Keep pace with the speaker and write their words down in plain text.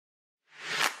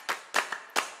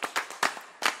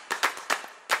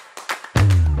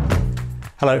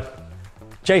Hello,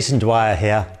 Jason Dwyer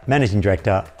here, Managing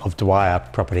Director of Dwyer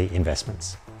Property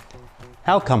Investments.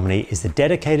 Our company is the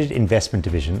dedicated investment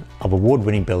division of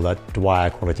award-winning builder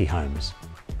Dwyer Quality Homes.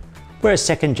 We're a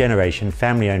second-generation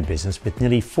family-owned business with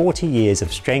nearly 40 years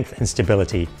of strength and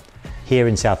stability here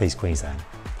in Southeast Queensland.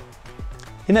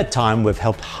 In that time, we've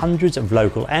helped hundreds of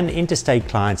local and interstate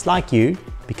clients like you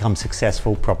become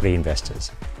successful property investors.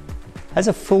 As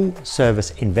a full-service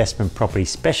investment property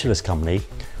specialist company,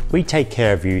 we take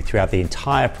care of you throughout the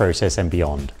entire process and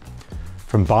beyond,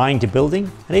 from buying to building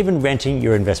and even renting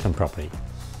your investment property.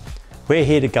 We're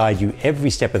here to guide you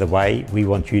every step of the way. We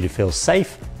want you to feel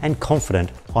safe and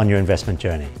confident on your investment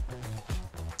journey.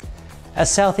 As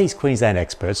Southeast Queensland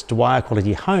experts, Dwyer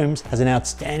Quality Homes has an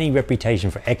outstanding reputation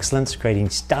for excellence, creating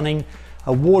stunning,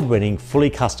 award-winning, fully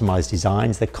customised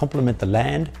designs that complement the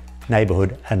land,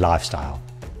 neighbourhood and lifestyle.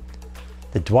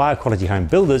 The Dwyer Quality Home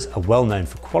builders are well known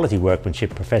for quality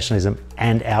workmanship, professionalism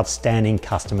and outstanding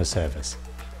customer service.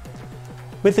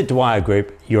 With the Dwyer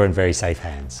Group, you're in very safe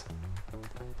hands.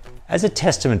 As a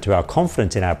testament to our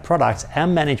confidence in our products, our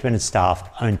management and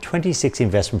staff own 26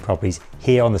 investment properties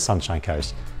here on the Sunshine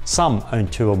Coast. Some own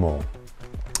 2 or more.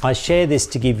 I share this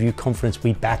to give you confidence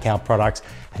we back our products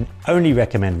and only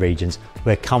recommend regions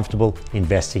we're comfortable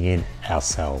investing in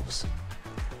ourselves.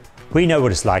 We know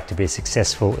what it's like to be a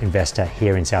successful investor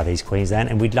here in Southeast Queensland,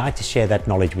 and we'd like to share that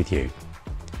knowledge with you.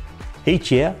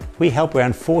 Each year, we help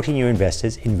around 40 new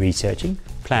investors in researching,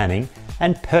 planning,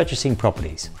 and purchasing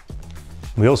properties.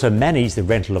 We also manage the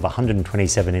rental of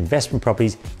 127 investment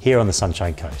properties here on the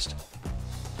Sunshine Coast.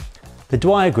 The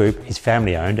Dwyer Group is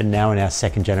family-owned and now in our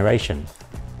second generation.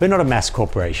 We're not a mass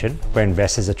corporation where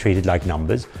investors are treated like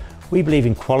numbers. We believe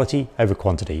in quality over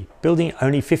quantity, building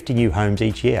only 50 new homes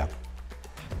each year.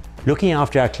 Looking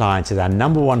after our clients is our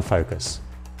 #1 focus.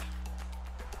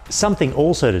 Something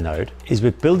also to note is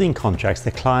with building contracts, the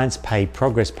clients pay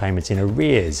progress payments in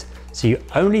arrears, so you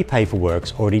only pay for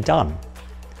works already done.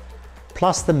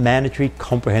 Plus, the mandatory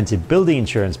comprehensive building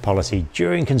insurance policy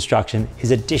during construction is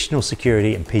additional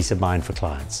security and peace of mind for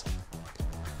clients.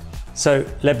 So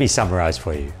let me summarise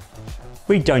for you.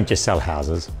 We don't just sell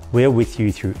houses, we're with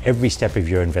you through every step of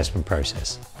your investment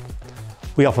process.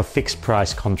 We offer fixed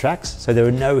price contracts, so there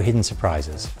are no hidden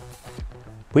surprises.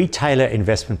 We tailor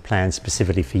investment plans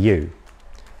specifically for you.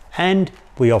 And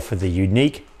we offer the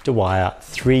unique Dwyer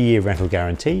 3-year rental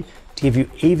guarantee to give you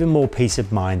even more peace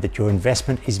of mind that your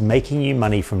investment is making you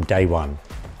money from day one.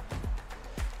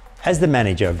 As the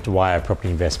manager of Dwyer Property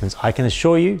Investments, I can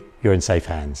assure you you're in safe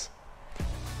hands.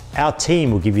 Our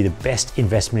team will give you the best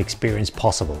investment experience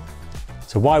possible.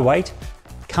 So why wait?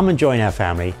 Come and join our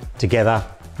family. Together,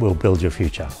 we'll build your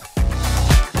future.